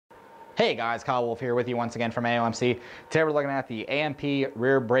Hey guys, Kyle Wolf here with you once again from AOMC. Today we're looking at the AMP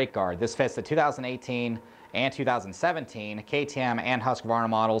rear brake guard. This fits the 2018 and 2017 KTM and Husqvarna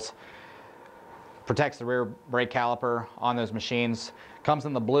models. Protects the rear brake caliper on those machines. Comes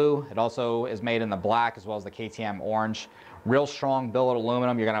in the blue. It also is made in the black as well as the KTM orange. Real strong billet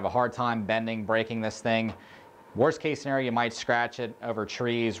aluminum. You're going to have a hard time bending, breaking this thing. Worst case scenario, you might scratch it over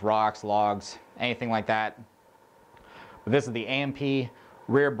trees, rocks, logs, anything like that. But this is the AMP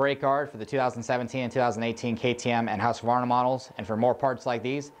rear brake guard for the 2017 and 2018 KTM and Husqvarna models. And for more parts like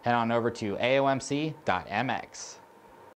these, head on over to AOMC.MX.